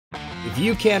If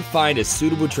you can't find a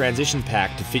suitable transition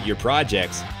pack to fit your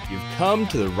projects, you've come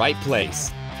to the right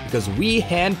place, because we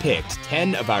handpicked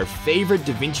 10 of our favorite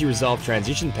DaVinci Resolve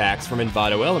Transition Packs from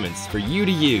Envato Elements for you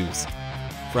to use.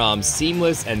 From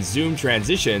seamless and zoom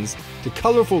transitions to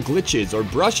colorful glitches or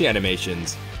brush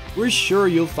animations, we're sure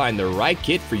you'll find the right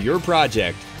kit for your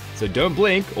project, so don't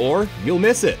blink or you'll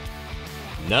miss it.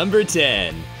 Number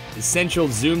 10. Essential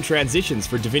Zoom Transitions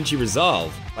for DaVinci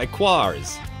Resolve by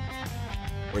Quarz.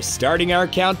 We're starting our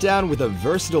countdown with a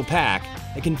versatile pack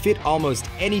that can fit almost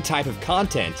any type of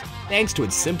content thanks to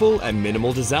its simple and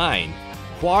minimal design.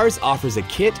 Quarz offers a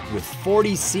kit with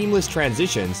 40 seamless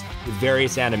transitions with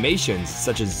various animations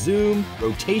such as zoom,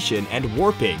 rotation, and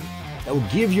warping that will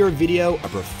give your video a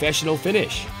professional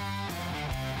finish.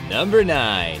 Number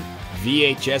 9.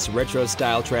 VHS Retro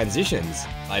Style Transitions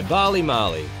by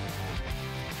BaliMali.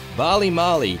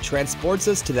 BaliMali transports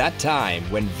us to that time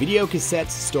when video cassettes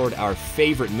stored our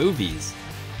favorite movies.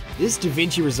 This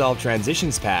DaVinci Resolve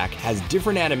Transitions pack has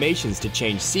different animations to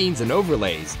change scenes and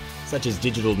overlays, such as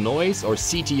digital noise or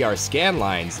CTR scan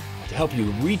lines, to help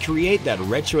you recreate that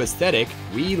retro aesthetic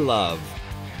we love.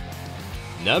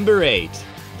 Number 8.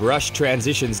 Brush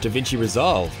Transitions DaVinci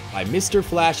Resolve by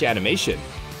MisterFlashAnimation.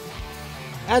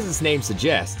 As its name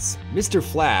suggests, Mr.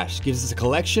 Flash gives us a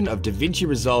collection of DaVinci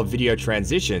Resolve video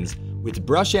transitions with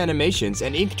brush animations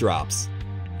and ink drops.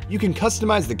 You can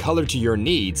customize the color to your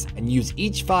needs and use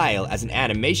each file as an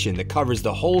animation that covers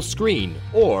the whole screen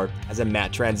or as a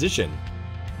matte transition.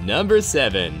 Number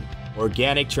 7.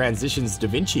 Organic Transitions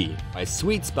DaVinci by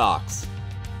SweetsBox.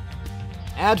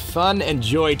 Add fun and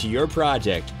joy to your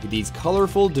project with these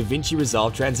colorful DaVinci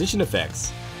Resolve transition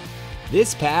effects.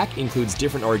 This pack includes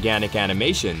different organic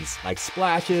animations like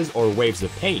splashes or waves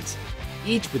of paint,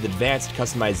 each with advanced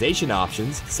customization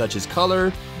options such as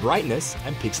color, brightness,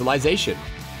 and pixelization.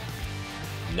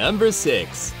 Number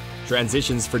 6.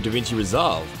 Transitions for DaVinci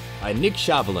Resolve by Nick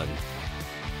Chavelin.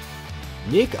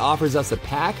 Nick offers us a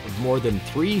pack of more than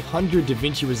 300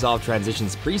 DaVinci Resolve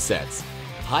Transitions presets,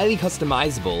 highly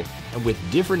customizable and with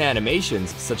different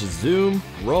animations such as zoom,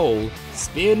 roll,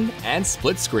 spin, and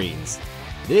split screens.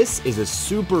 This is a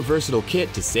super versatile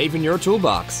kit to save in your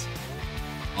toolbox.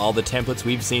 All the templates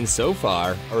we've seen so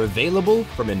far are available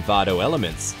from Envato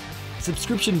Elements, a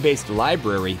subscription-based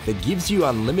library that gives you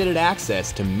unlimited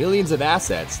access to millions of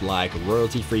assets like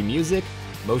royalty-free music,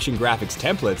 motion graphics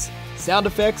templates, sound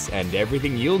effects, and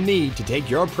everything you'll need to take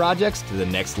your projects to the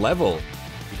next level.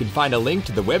 You can find a link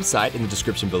to the website in the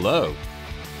description below.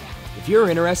 If you're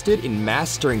interested in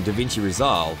mastering DaVinci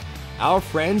Resolve, our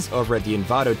friends over at the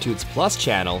Envato Tuts Plus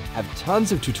channel have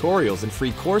tons of tutorials and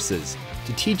free courses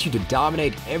to teach you to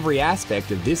dominate every aspect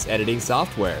of this editing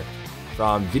software,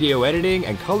 from video editing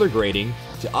and color grading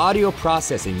to audio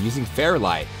processing using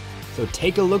Fairlight. So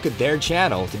take a look at their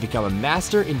channel to become a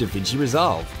master in DaVinci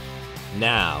Resolve.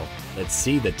 Now, let's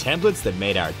see the templates that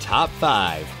made our top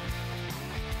 5.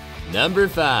 Number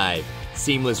 5.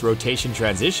 Seamless Rotation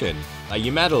Transition by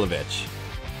Jumadilovich.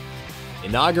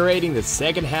 Inaugurating the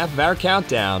second half of our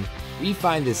countdown, we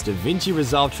find this DaVinci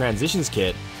Resolve Transitions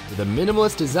kit with a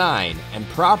minimalist design and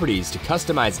properties to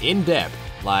customize in depth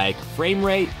like frame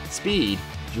rate, speed,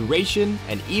 duration,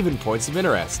 and even points of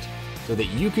interest, so that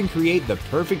you can create the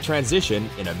perfect transition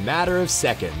in a matter of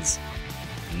seconds.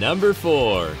 Number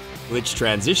 4. Glitch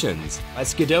Transitions by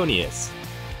Skadionis.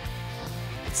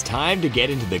 It's time to get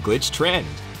into the glitch trend,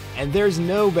 and there's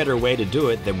no better way to do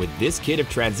it than with this kit of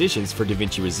transitions for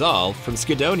DaVinci Resolve from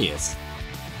Skadionis.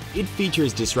 It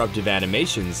features disruptive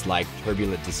animations like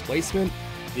turbulent displacement,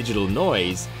 digital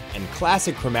noise, and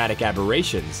classic chromatic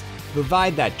aberrations to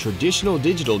provide that traditional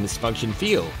digital misfunction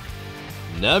feel.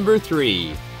 Number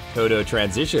 3. Todo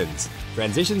Transitions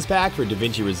Pack for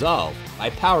DaVinci Resolve by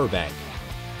Powerbank.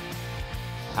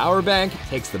 Powerbank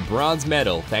takes the bronze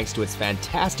medal thanks to its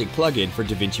fantastic plugin for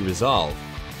DaVinci Resolve.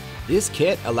 This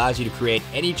kit allows you to create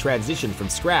any transition from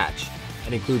scratch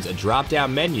and includes a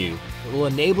drop-down menu that will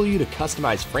enable you to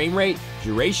customize frame rate,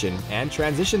 duration, and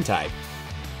transition type.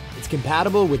 It's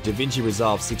compatible with DaVinci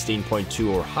Resolve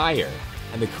 16.2 or higher,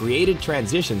 and the created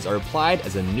transitions are applied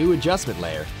as a new adjustment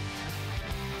layer.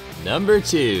 Number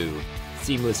 2.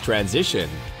 Seamless Transition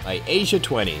by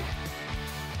Asia20.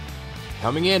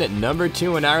 Coming in at number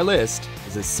 2 on our list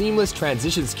is a Seamless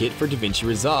Transitions kit for DaVinci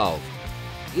Resolve.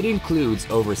 It includes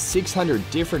over 600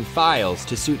 different files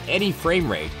to suit any frame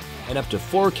rate and up to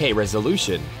 4K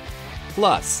resolution.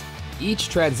 Plus, each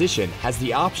transition has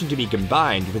the option to be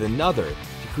combined with another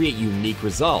to create unique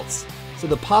results, so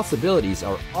the possibilities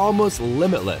are almost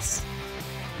limitless.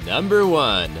 Number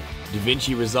 1.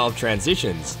 DaVinci Resolve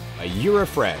Transitions by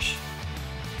Eurofresh.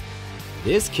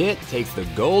 This kit takes the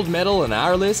gold medal on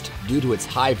our list due to its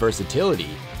high versatility.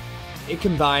 It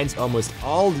combines almost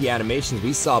all the animations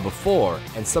we saw before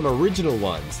and some original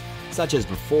ones, such as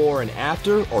before and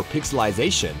after or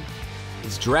pixelization.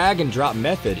 Its drag and drop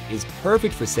method is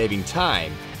perfect for saving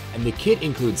time, and the kit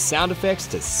includes sound effects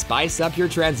to spice up your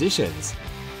transitions.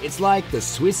 It's like the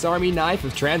Swiss Army knife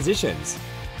of transitions.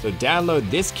 So download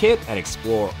this kit and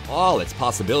explore all its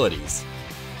possibilities.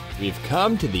 We've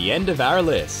come to the end of our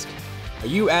list. Are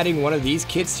you adding one of these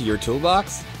kits to your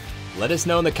toolbox? Let us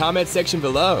know in the comment section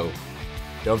below.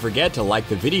 Don't forget to like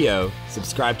the video,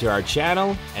 subscribe to our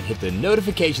channel, and hit the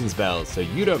notifications bell so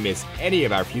you don't miss any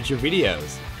of our future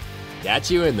videos.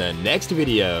 Catch you in the next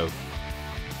video.